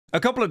A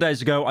couple of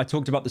days ago, I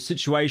talked about the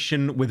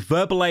situation with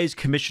VODS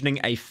commissioning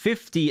a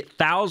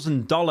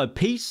 $50,000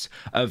 piece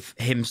of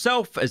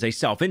himself as a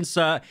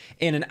self-insert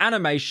in an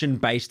animation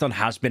based on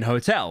Hazbin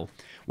Hotel,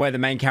 where the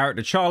main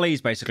character Charlie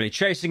is basically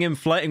chasing him,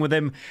 flirting with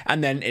him,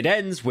 and then it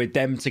ends with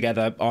them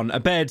together on a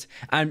bed,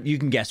 and you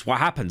can guess what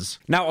happens.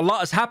 Now, a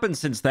lot has happened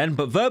since then,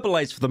 but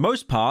VODS, for the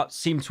most part,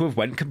 seem to have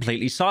went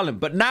completely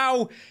silent. But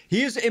now,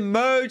 he has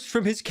emerged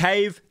from his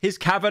cave, his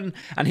cavern,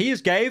 and he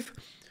has gave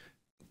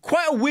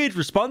quite a weird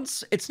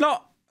response. It's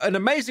not an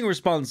amazing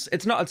response.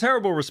 It's not a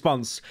terrible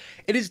response.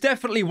 It is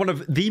definitely one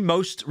of the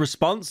most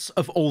response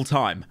of all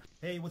time.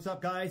 Hey, what's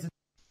up, guys?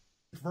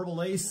 It's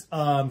Verbal Ace.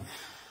 Oh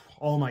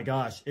my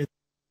gosh.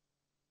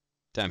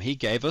 Damn, he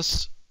gave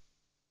us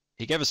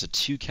a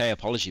 2K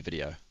apology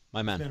video.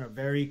 My man. It's been a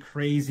very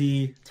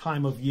crazy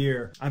time of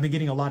year. I've been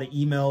getting a lot of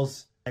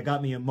emails that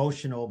got me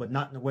emotional, but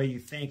not in the way you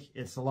think.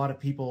 It's a lot of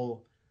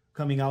people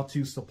coming out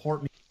to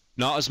support me.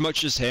 Not as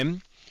much as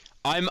him.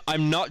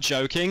 I'm not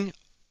joking.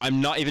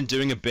 I'm not even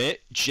doing a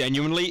bit.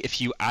 Genuinely,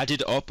 if you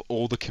added up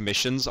all the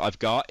commissions I've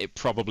got, it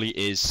probably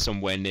is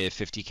somewhere near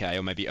 50k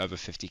or maybe over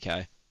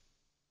 50k.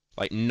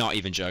 Like, not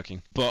even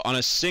joking. But on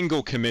a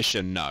single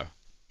commission, no.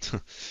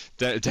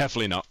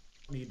 Definitely not.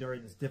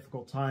 During these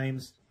difficult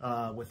times,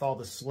 with all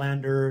the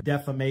slander,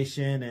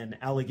 defamation, and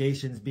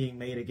allegations being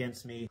made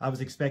against me, I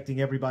was expecting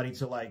everybody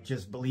to like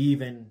just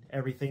believe in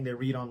everything they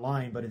read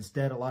online, but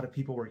instead a lot of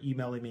people were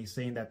emailing me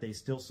saying that they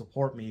still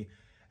support me.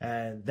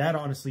 And that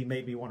honestly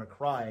made me want to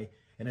cry.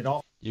 And it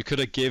all. You could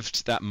have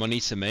gived that money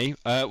to me.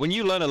 When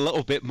you learn a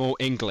little bit more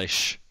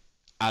English,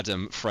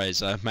 Adam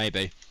Fraser,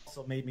 maybe.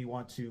 Also made me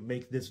want to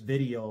make this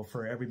video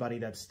for everybody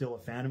that's still a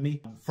fan of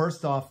me.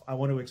 First off, I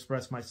want to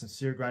express my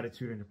sincere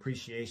gratitude and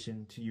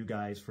appreciation to you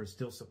guys for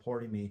still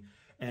supporting me.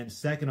 And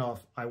second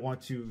off, I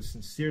want to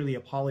sincerely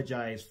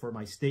apologize for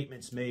my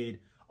statements made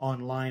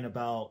online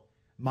about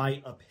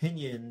my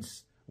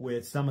opinions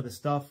with some of the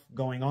stuff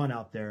going on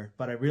out there,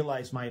 but I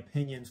realized my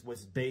opinions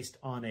was based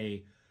on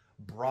a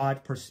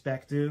broad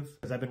perspective,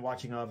 because I've been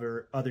watching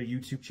other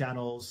YouTube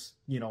channels,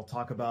 you know,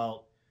 talk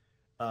about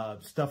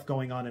stuff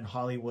going on in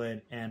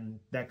Hollywood, and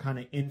that kind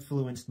of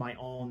influenced my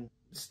own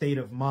state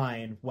of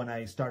mind when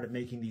I started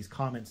making these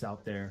comments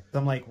out there.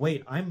 I'm like,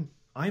 wait, I'm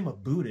a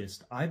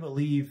Buddhist. I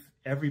believe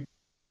every.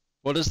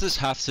 What does this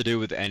have to do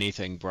with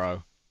anything,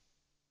 bro?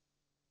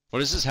 What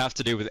does this have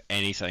to do with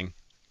anything?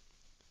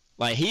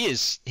 Like, he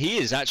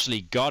is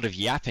actually God of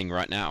yapping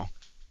right now.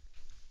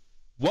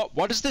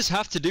 What does this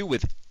have to do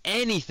with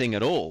anything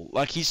at all?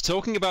 Like, he's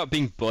talking about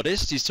being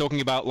Buddhist, he's talking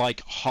about,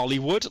 like,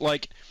 Hollywood,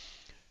 like,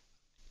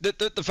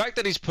 the fact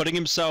that he's putting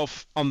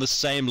himself on the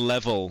same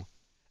level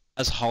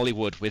as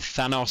Hollywood with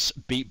Thanos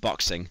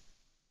beatboxing.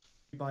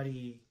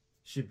 Everybody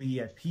should be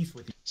at peace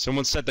with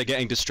Someone said they're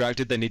getting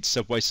distracted, they need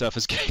Subway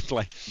Surfers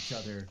gameplay. each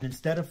other.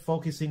 Instead of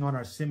focusing on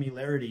our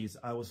similarities,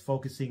 I was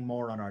focusing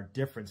more on our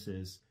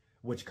differences,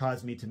 which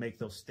caused me to make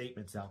those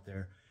statements out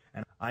there.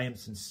 And I am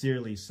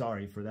sincerely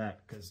sorry for that,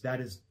 because that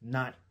is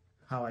not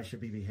how I should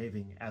be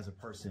behaving as a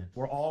person.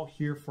 We're all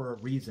here for a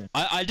reason.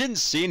 I didn't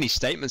see any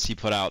statements he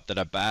put out that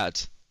are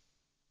bad.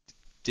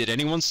 Did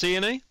anyone see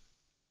any?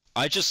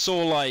 I just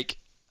saw, like,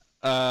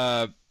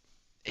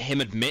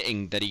 him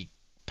admitting that he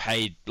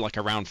paid, like,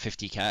 around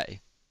 50k.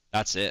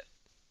 That's it.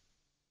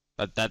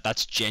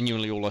 That's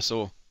genuinely all I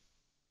saw.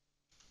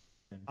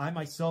 I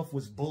myself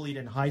was bullied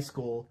in high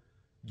school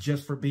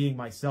just for being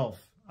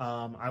myself.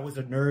 I was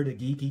a nerd, a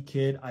geeky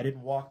kid. I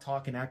didn't walk,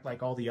 talk, and act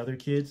like all the other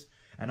kids.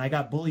 And I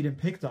got bullied and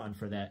picked on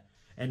for that.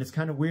 And it's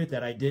kind of weird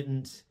that I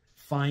didn't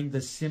find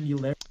the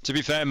similarity. To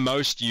be fair,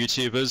 most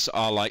YouTubers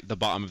are like the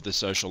bottom of the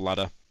social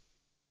ladder.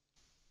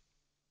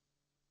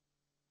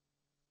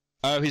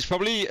 Oh, he's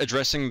probably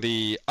addressing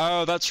the...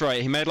 Oh, that's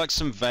right. He made like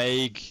some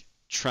vague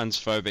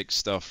transphobic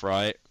stuff,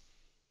 right?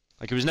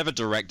 Like, he was never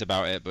direct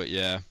about it, but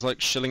yeah. It's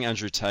like shilling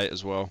Andrew Tate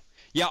as well.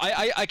 Yeah,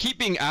 I keep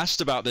being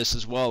asked about this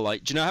as well.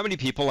 Like, do you know how many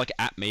people, like,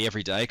 at me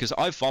every day? Because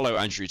I follow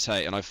Andrew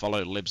Tate and I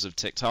follow Libs of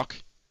TikTok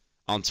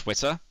on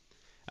Twitter.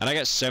 And I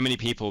get so many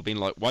people being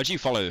like, why'd you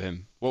follow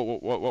him?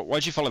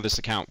 Why'd you follow this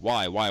account?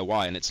 Why?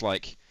 And it's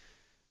like...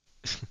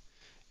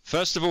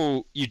 First of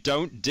all, you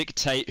don't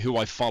dictate who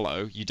I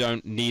follow. You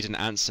don't need an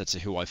answer to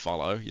who I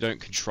follow. You don't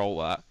control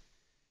that.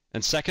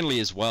 And secondly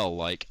as well,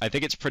 like, I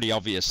think it's pretty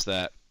obvious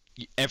that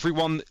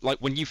everyone... Like,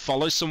 when you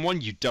follow someone,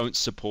 you don't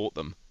support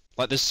them.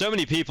 Like, there's so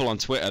many people on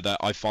Twitter that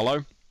I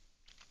follow.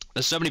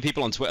 There's so many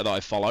people on Twitter that I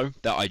follow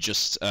that I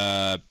just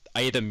I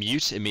either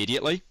mute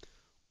immediately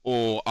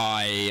or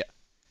I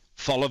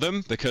follow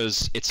them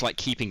because it's like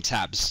keeping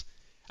tabs.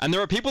 And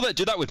there are people that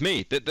do that with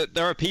me.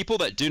 There are people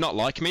that do not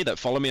like me that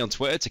follow me on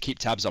Twitter to keep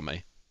tabs on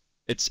me.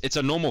 It's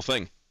a normal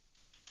thing.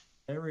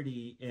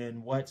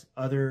 In what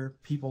other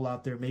people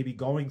out there may be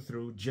going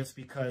through just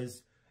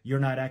because you're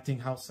not acting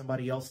how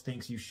somebody else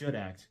thinks you should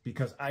act,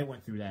 because I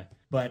went through that.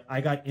 But I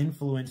got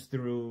influenced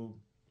through,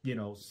 you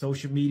know,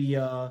 social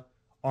media,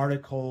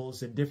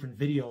 articles, and different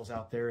videos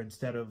out there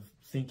instead of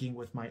thinking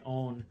with my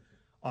own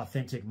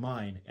authentic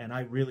mind. And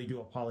I really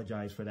do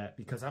apologize for that,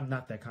 because I'm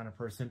not that kind of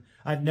person.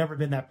 I've never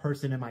been that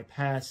person in my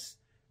past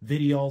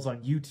videos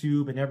on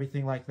YouTube and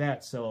everything like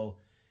that. So,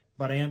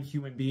 but I am a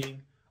human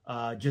being.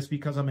 Just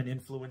because I'm an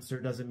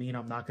influencer doesn't mean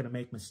I'm not going to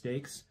make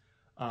mistakes.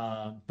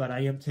 But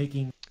I am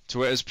taking...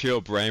 Twitter's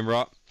pure brain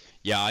rot.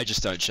 Yeah, I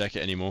just don't check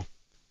it anymore.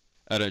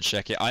 I don't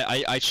check it.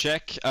 I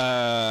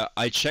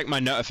check my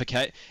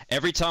notification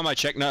every time I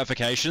check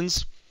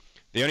notifications.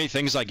 The only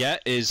things I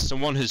get is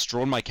someone has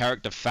drawn my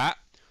character fat,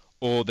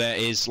 or there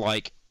is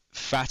like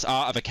fat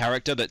art of a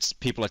character that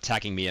people are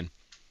tagging me in.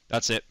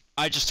 That's it.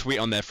 I just tweet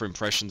on there for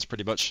impressions,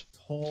 pretty much.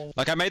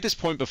 Like, I made this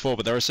point before,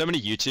 but there are so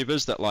many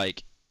YouTubers that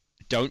like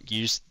don't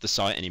use the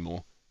site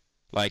anymore.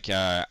 Like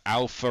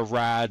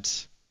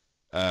AlphaRad,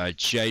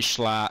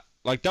 JSchlatt.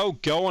 Like, they'll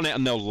go on it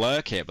and they'll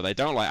lurk it, but they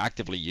don't like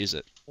actively use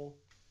it.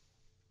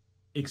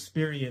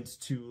 Experience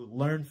to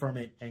learn from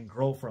it and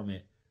grow from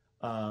it.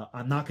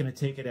 I'm not going to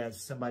take it as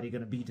somebody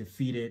going to be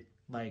defeated.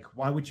 Like,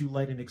 why would you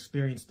let an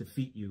experience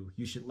defeat you?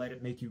 You should let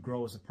it make you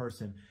grow as a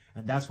person.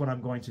 And that's what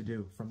I'm going to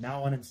do from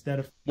now on. Instead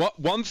of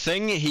one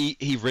thing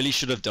he really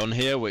should have done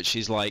here, which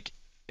he's like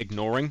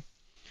ignoring,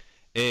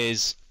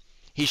 is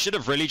he should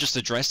have really just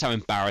addressed how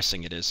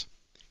embarrassing it is.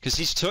 Because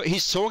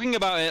he's talking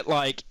about it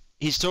like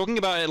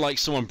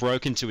someone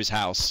broke into his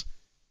house.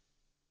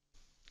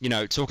 You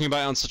know, talking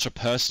about it on such a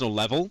personal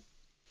level.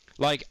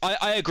 Like,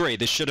 I agree,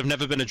 this should have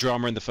never been a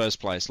drama in the first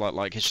place.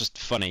 Like it's just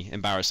funny,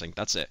 embarrassing,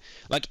 that's it.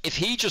 Like, if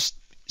he just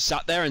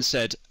sat there and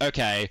said,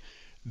 okay,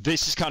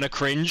 this is kind of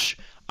cringe,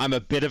 I'm a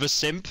bit of a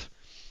simp.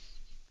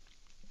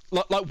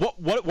 Like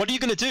what are you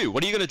gonna do?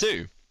 What are you gonna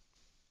do?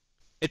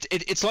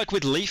 It's like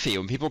with Leafy,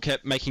 when people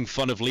kept making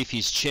fun of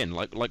Leafy's chin.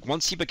 Like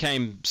once he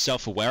became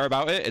self-aware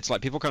about it, it's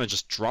like people kind of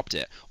just dropped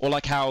it. Or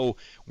like how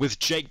with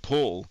Jake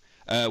Paul,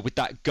 with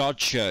that God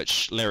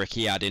Church lyric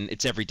he had in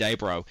It's Everyday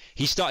Bro,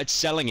 he started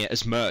selling it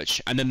as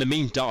merch, and then the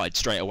meme died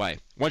straight away.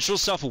 Once you're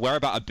self-aware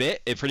about a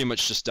bit, it pretty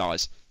much just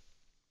dies.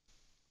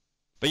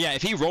 But yeah,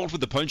 if he rolled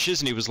with the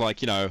punches and he was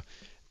like, you know,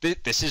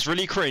 this is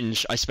really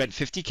cringe, I spent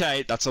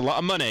 50k, that's a lot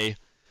of money,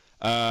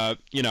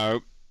 you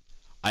know,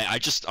 I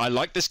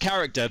like this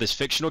character, this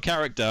fictional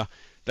character,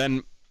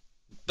 then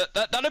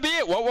that'd be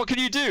it. What can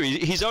you do?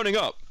 He's owning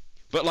up.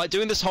 But like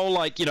doing this whole,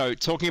 like, you know,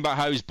 talking about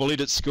how he's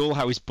bullied at school,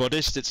 how he's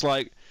Buddhist, it's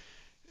like,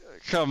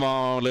 come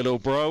on, little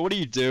bro, what are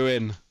you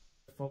doing?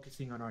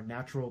 Focusing on our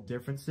natural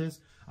differences,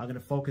 I'm going to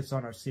focus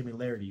on our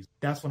similarities.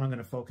 That's what I'm going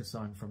to focus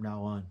on from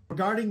now on.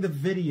 Regarding the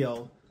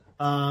video,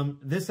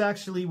 this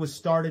actually was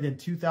started in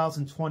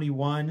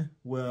 2021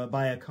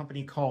 by a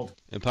company called...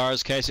 In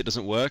Pyro's case, it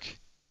doesn't work.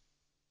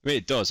 I mean,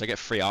 it does. I get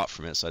free art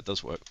from it, so it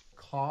does work.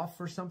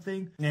 Cough or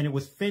something, and it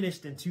was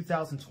finished in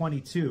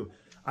 2022.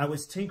 I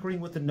was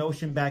tinkering with the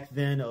notion back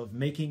then of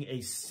making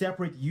a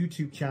separate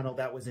YouTube channel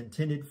that was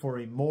intended for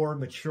a more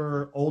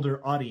mature,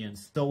 older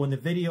audience. So when the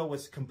video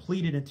was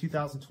completed in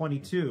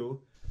 2022,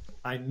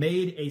 I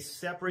made a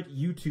separate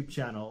YouTube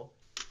channel,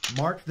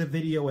 marked the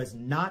video as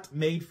not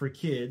made for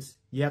kids.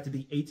 You have to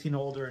be 18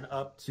 older and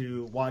up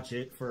to watch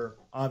it for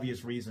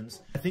obvious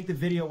reasons. I think the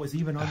video was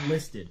even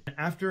unlisted.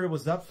 After it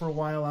was up for a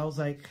while, I was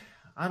like,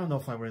 I don't know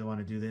if I really want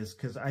to do this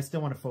because I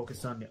still want to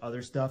focus on the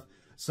other stuff.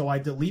 So I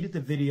deleted the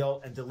video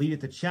and deleted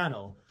the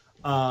channel.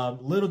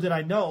 Little did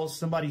I know,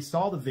 somebody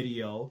saw the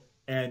video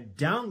and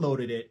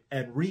downloaded it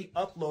and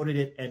re-uploaded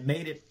it and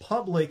made it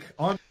public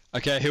on...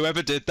 Okay,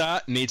 whoever did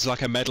that needs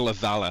like a Medal of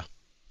Valor.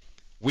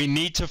 We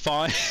need to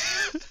find...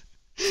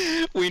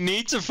 We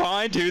need to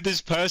find who this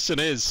person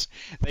is.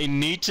 They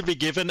need to be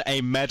given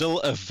a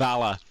Medal of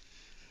Valor.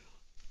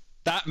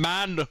 That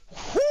man,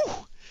 whew,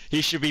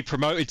 he should be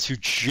promoted to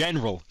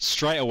General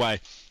straight away.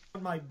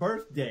 On my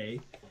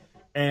birthday,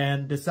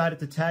 and decided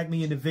to tag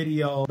me in the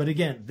video. But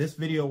again, this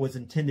video was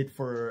intended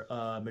for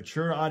a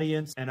mature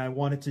audience, and I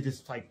wanted to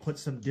just like put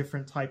some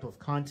different type of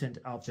content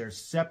out there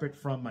separate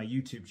from my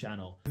YouTube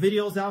channel.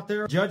 Videos out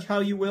there, judge how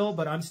you will,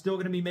 but I'm still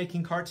going to be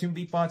making cartoon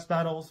beatbox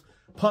battles,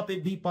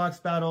 puppet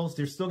beatbox battles.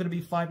 There's still going to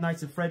be Five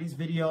Nights at Freddy's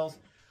videos.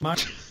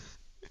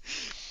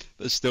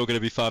 There's still going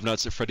to be Five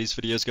Nights at Freddy's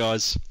videos,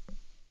 guys.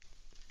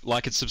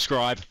 Like and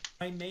subscribe.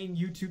 My main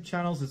YouTube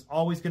channels is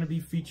always going to be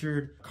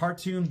featured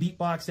cartoon,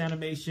 beatbox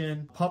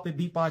animation, puppet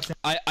beatbox.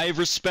 I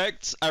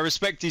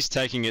respect he's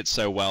taking it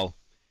so well.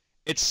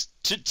 It's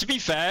to be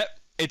fair,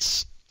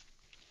 it's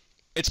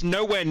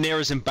nowhere near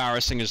as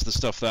embarrassing as the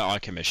stuff that I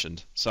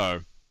commissioned.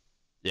 So,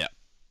 yeah.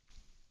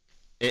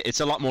 It's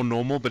a lot more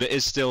normal, but it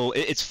is still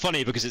it's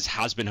funny because it's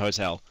Hazbin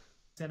Hotel.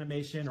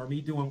 Animation or me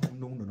doing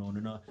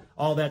no,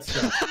 all that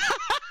stuff.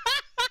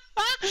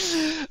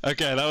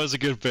 Okay, that was a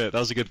good bit. That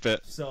was a good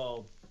bit.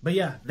 So, but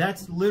yeah,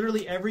 that's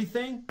literally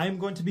everything. I'm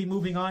going to be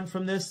moving on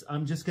from this.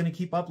 I'm just going to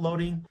keep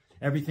uploading.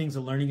 Everything's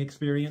a learning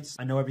experience.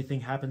 I know everything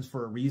happens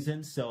for a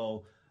reason.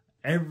 So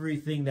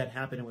everything that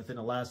happened within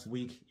the last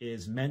week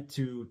is meant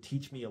to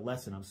teach me a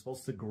lesson. I'm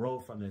supposed to grow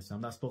from this.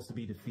 I'm not supposed to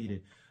be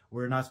defeated.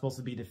 We're not supposed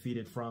to be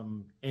defeated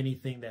from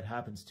anything that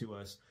happens to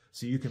us.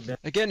 So you can...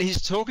 Again,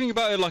 he's talking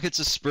about it like it's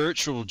a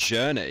spiritual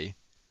journey.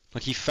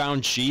 Like he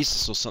found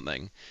Jesus or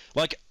something.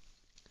 Like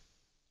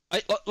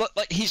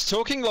he's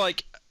talking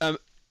like a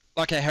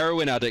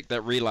heroin addict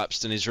that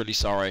relapsed and is really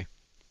sorry.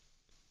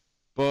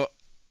 But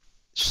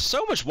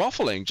So much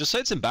waffling. Just say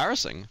it's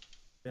embarrassing.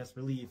 Best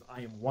believe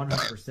I am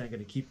 100% going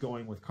to keep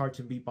going with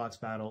cartoon beatbox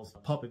battles,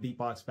 puppet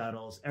beatbox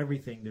battles,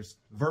 everything. There's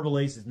Verbal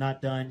Ace is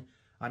not done.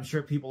 I'm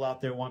sure people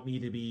out there want me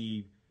to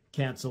be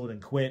canceled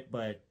and quit,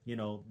 but you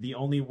know, the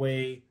only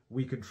way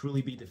we can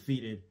truly be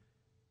defeated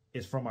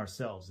is from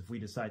ourselves if we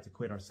decide to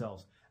quit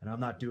ourselves, and I'm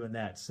not doing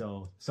that.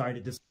 So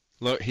sorry to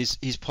Look, he's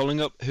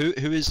pulling up who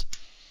is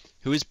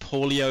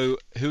Paulio?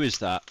 Who is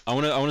that? I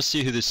wanna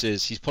see who this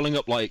is. He's pulling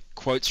up like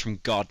quotes from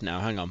God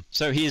now. Hang on.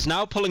 So he is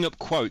now pulling up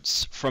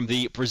quotes from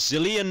the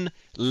Brazilian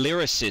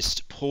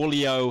lyricist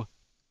Paulio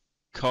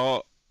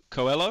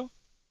Coelho.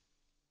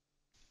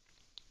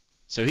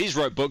 So he's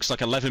wrote books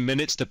like 11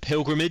 Minutes to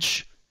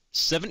Pilgrimage.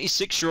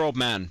 76-year-old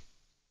man.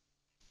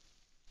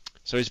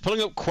 So he's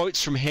pulling up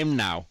quotes from him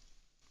now.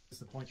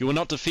 You are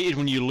not defeated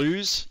when you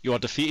lose. You are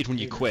defeated when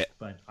you quit.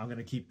 But I'm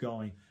gonna keep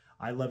going.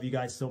 I love you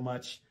guys so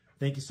much.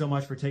 Thank you so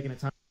much for taking the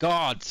time.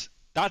 God,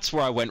 that's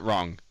where I went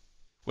wrong.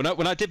 When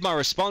I did my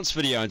response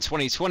video in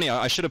 2020,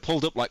 I should have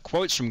pulled up like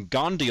quotes from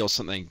Gandhi or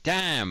something.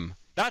 Damn,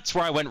 that's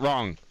where I went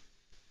wrong.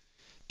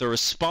 The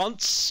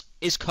response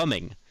is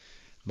coming.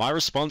 My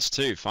response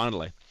too,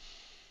 finally.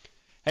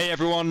 Hey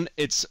everyone,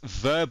 it's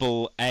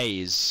Verbal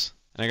A's.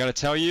 And I gotta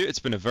tell you, it's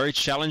been a very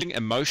challenging,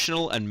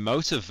 emotional, and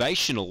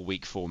motivational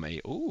week for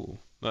me. Ooh,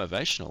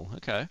 motivational,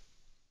 okay.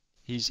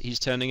 He's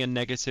turning a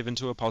negative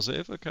into a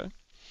positive, okay.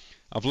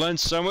 I've learned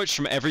so much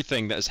from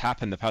everything that has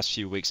happened the past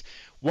few weeks.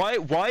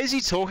 Why is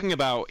he talking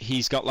about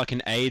he's got like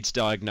an AIDS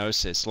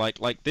diagnosis?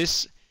 Like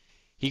this,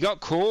 he got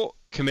caught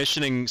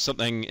commissioning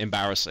something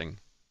embarrassing.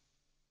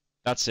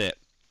 That's it.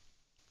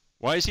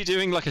 Why is he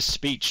doing like a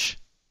speech?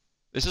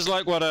 This is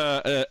like what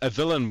a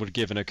villain would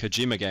give in a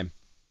Kojima game.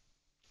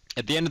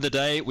 At the end of the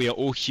day, we are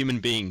all human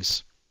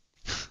beings.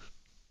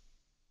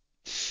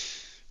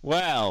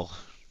 Well...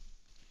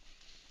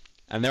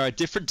 And there are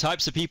different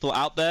types of people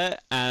out there,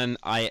 and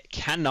I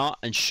cannot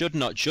and should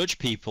not judge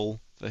people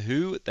for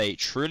who they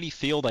truly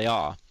feel they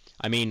are.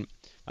 I mean,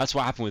 that's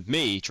what happened with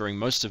me during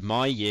most of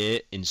my year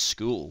in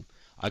school.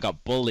 I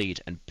got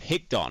bullied and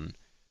picked on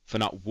for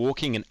not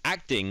walking and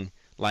acting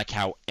like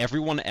how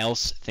everyone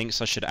else thinks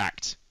I should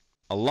act.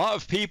 A lot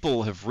of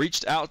people have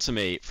reached out to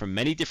me from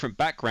many different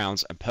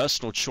backgrounds and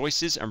personal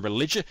choices and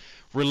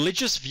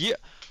religious view.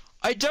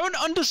 I don't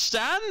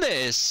understand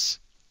this.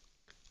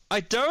 I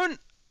don't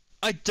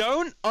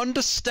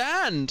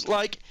understand.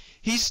 Like,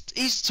 he's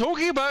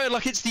talking about it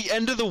like it's the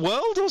end of the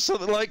world or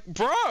something. Like,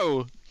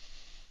 bro,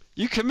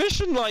 you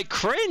commission like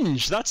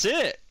cringe. That's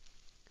it.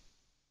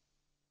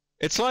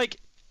 It's like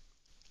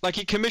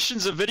he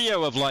commissions a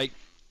video of like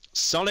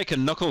Sonic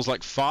and Knuckles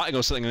like farting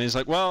or something, and he's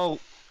like, well,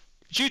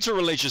 due to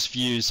religious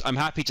views, I'm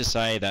happy to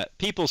say that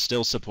people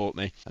still support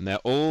me, and they're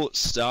all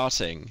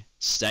stating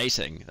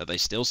that they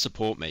still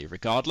support me,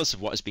 regardless of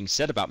what is being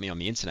said about me on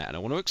the internet. And I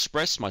want to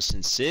express my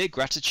sincere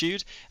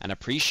gratitude and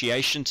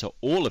appreciation to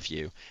all of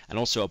you, and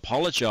also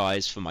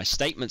apologize for my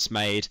statements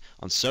made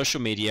on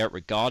social media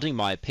regarding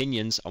my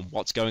opinions on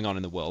what's going on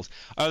in the world.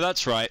 Oh,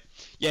 that's right.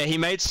 Yeah, he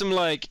made some,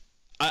 like,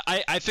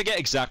 I forget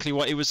exactly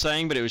what he was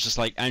saying, but it was just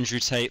like Andrew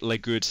Tate, Le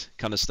Good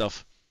kind of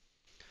stuff.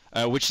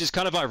 Which is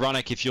kind of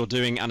ironic if you're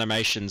doing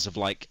animations of,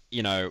 like,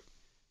 you know,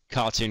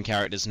 cartoon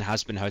characters and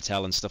Hazbin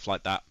Hotel and stuff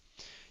like that.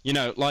 You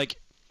know, like,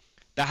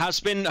 the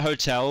Hazbin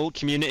Hotel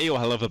community, or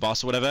Hello the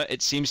Boss or whatever,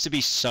 it seems to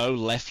be so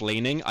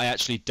left-leaning. I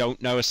actually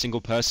don't know a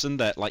single person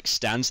that, like,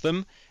 stands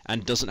them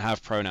and doesn't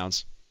have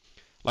pronouns.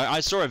 Like, I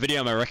saw a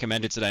video I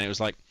recommended today, and it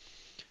was like,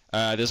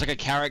 there's like a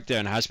character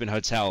in Hazbin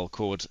Hotel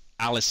called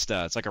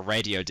Alistair. It's like a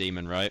radio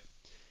demon, right?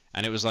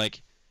 And it was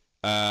like,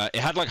 it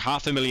had like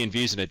 500,000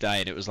 views in a day,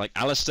 and it was like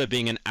Alistair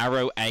being an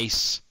arrow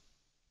ace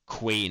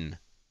queen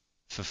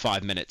for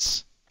 5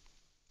 minutes.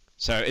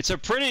 So it's a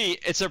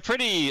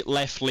pretty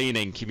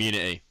left-leaning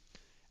community.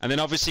 And then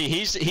obviously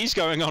he's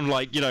going on,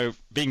 like, you know,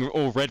 being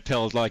all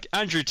red-pilled, like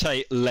Andrew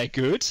Tate, le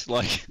good,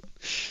 like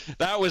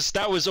that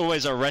was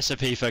always a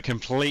recipe for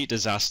complete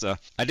disaster.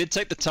 I did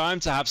take the time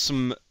to have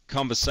some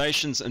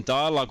conversations and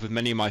dialogue with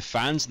many of my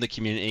fans in the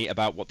community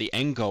about what the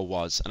end goal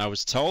was, and I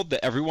was told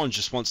that everyone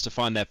just wants to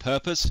find their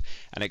purpose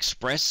and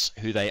express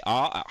who they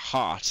are at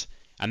heart,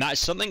 and that is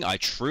something I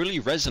truly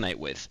resonate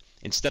with.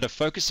 Instead of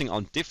focusing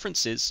on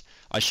differences,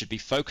 I should be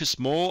focused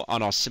more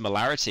on our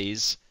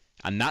similarities,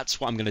 and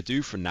that's what I'm going to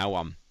do from now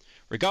on.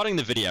 Regarding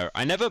the video,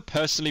 I never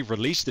personally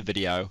released the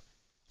video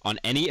on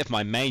any of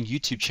my main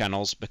YouTube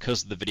channels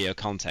because of the video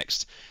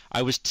context.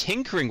 I was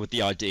tinkering with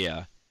the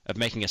idea of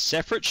making a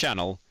separate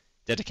channel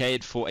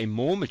dedicated for a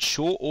more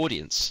mature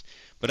audience,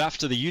 but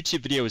after the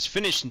YouTube video was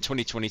finished in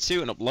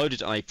 2022 and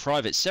uploaded on a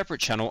private separate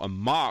channel and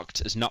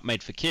marked as not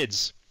made for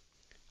kids,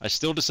 I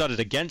still decided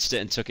against it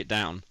and took it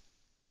down.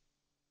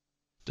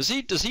 Does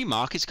he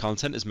mark his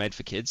content as made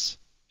for kids?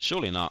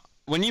 Surely not.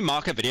 When you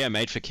mark a video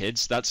made for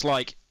kids, that's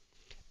like,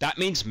 that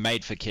means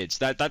made for kids.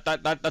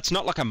 That's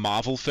not like a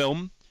Marvel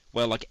film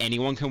where like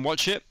anyone can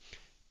watch it.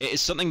 It is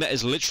something that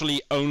is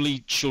literally only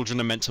children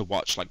are meant to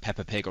watch, like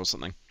Peppa Pig or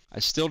something. I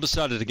still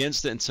decided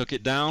against it and took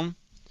it down,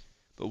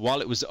 but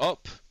while it was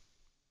up,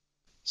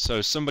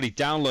 so somebody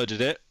downloaded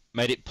it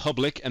made it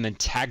public, and then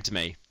tagged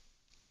me.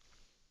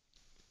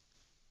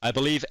 I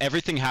believe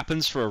everything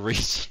happens for a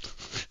reason.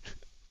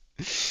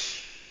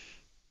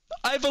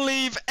 I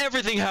believe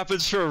everything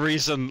happens for a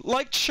reason,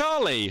 like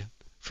Charlie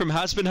from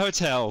Hazbin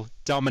Hotel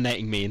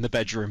dominating me in the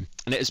bedroom.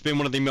 And it has been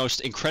one of the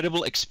most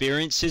incredible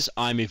experiences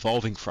I'm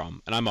evolving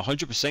from, and I'm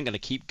 100% going to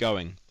keep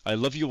going. I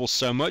love you all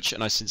so much,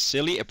 and I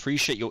sincerely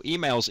appreciate your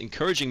emails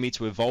encouraging me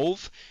to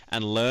evolve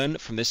and learn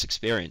from this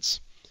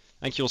experience.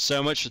 Thank you all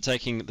so much for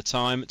taking the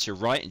time to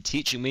write and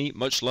teaching me.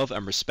 Much love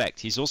and respect.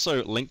 He's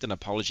also linked an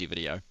apology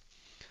video.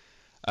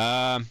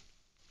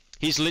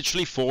 He's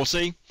literally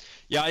 40.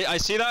 Yeah, I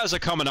see that as a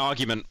common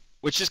argument,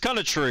 which is kind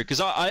of true, because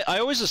I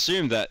always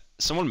assumed that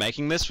someone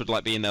making this would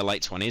like be in their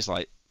late 20s,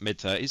 like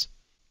mid-30s.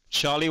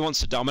 Charlie wants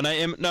to dominate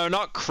him? No,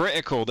 not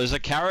critical. There's a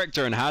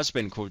character in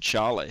Hazbin called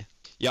Charlie.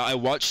 Yeah, I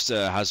watched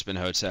Hazbin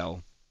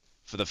Hotel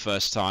for the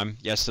first time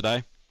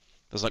yesterday.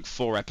 There's like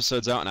 4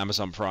 episodes out on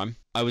Amazon Prime.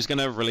 I was going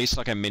to release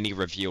like a mini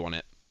review on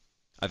it.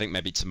 I think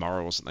maybe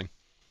tomorrow or something.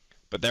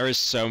 But there is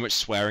so much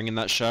swearing in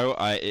that show,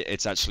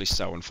 it's actually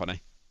so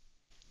unfunny.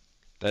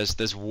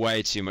 There's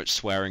way too much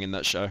swearing in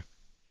that show.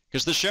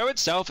 Because the show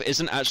itself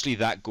isn't actually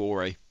that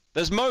gory.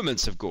 There's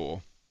moments of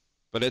gore,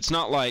 but it's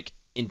not like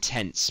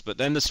intense. But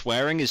then the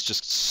swearing is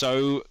just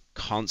so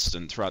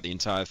constant throughout the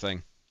entire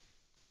thing.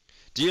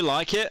 Do you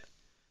like it?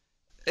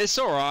 It's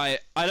alright.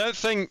 I don't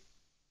think...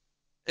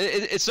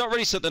 It's not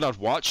really something I'd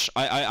watch.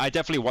 I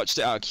definitely watched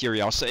it out of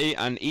curiosity,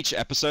 and each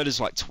episode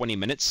is like 20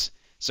 minutes,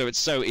 so it's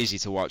so easy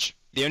to watch.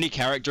 The only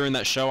character in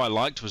that show I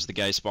liked was the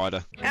gay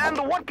spider. And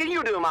what can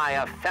you do,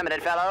 my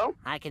effeminate fellow?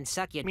 I can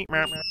suck you.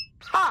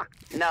 Ha!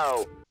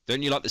 No.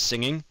 Don't you like the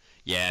singing?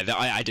 Yeah,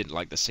 I didn't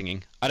like the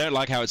singing. I don't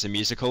like how it's a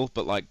musical,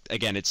 but like,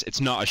 again,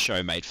 it's not a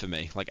show made for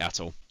me, like at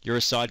all. You're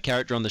a side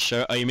character on the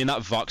show? Oh, you mean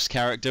that Vox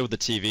character with the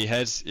TV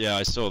head? Yeah,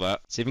 I saw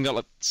that. It's even got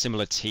like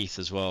similar teeth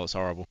as well. It's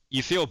horrible.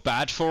 You feel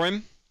bad for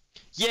him?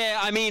 Yeah,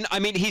 I mean,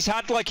 he's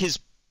had like his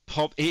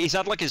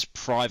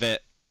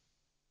private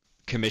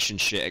commission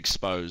shit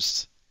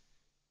exposed.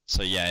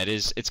 So yeah,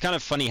 it's kind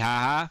of funny,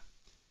 haha,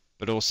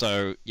 but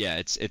also yeah,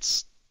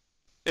 it's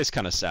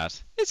kind of sad.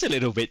 It's a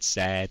little bit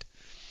sad,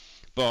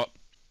 but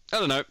I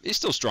don't know. He's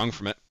still strong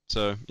from it,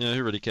 so you know,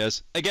 who really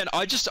cares? Again,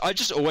 I just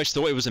always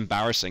thought it was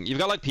embarrassing. You've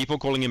got like people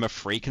calling him a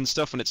freak and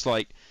stuff, and it's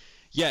like,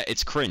 yeah,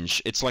 it's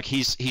cringe. It's like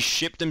he's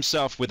shipped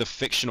himself with a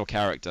fictional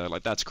character.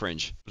 Like that's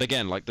cringe. But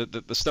again, like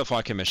the stuff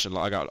I commissioned,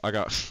 like I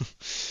got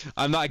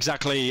I'm not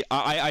exactly.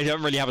 I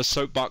don't really have a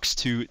soapbox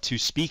to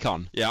speak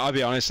on. Yeah, I'll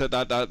be honest.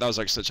 That was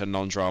like such a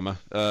non-drama.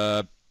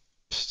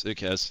 Who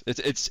cares?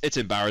 It's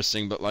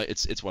embarrassing, but like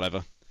it's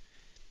whatever.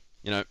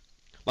 You know,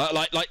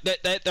 like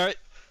there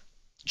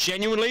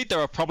genuinely there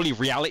are probably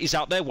realities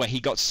out there where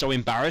he got so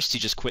embarrassed he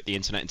just quit the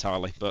internet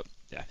entirely. But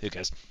yeah, who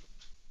cares?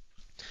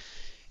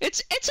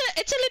 It's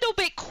a little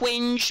bit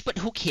cringe, but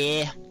who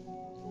care?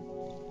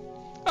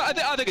 I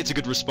think it's a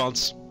good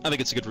response.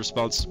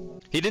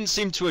 He didn't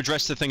seem to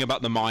address the thing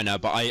about the minor,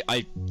 but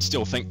I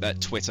still think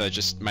that Twitter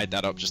just made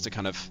that up just to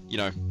kind of, you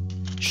know,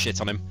 shit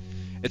on him.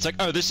 It's like,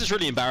 oh, this is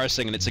really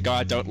embarrassing, and it's a guy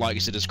I don't like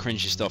because it does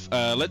cringy stuff.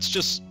 Let's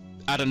just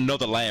add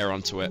another layer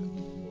onto it.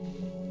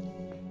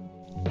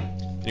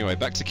 Anyway,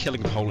 back to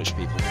killing Polish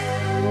people.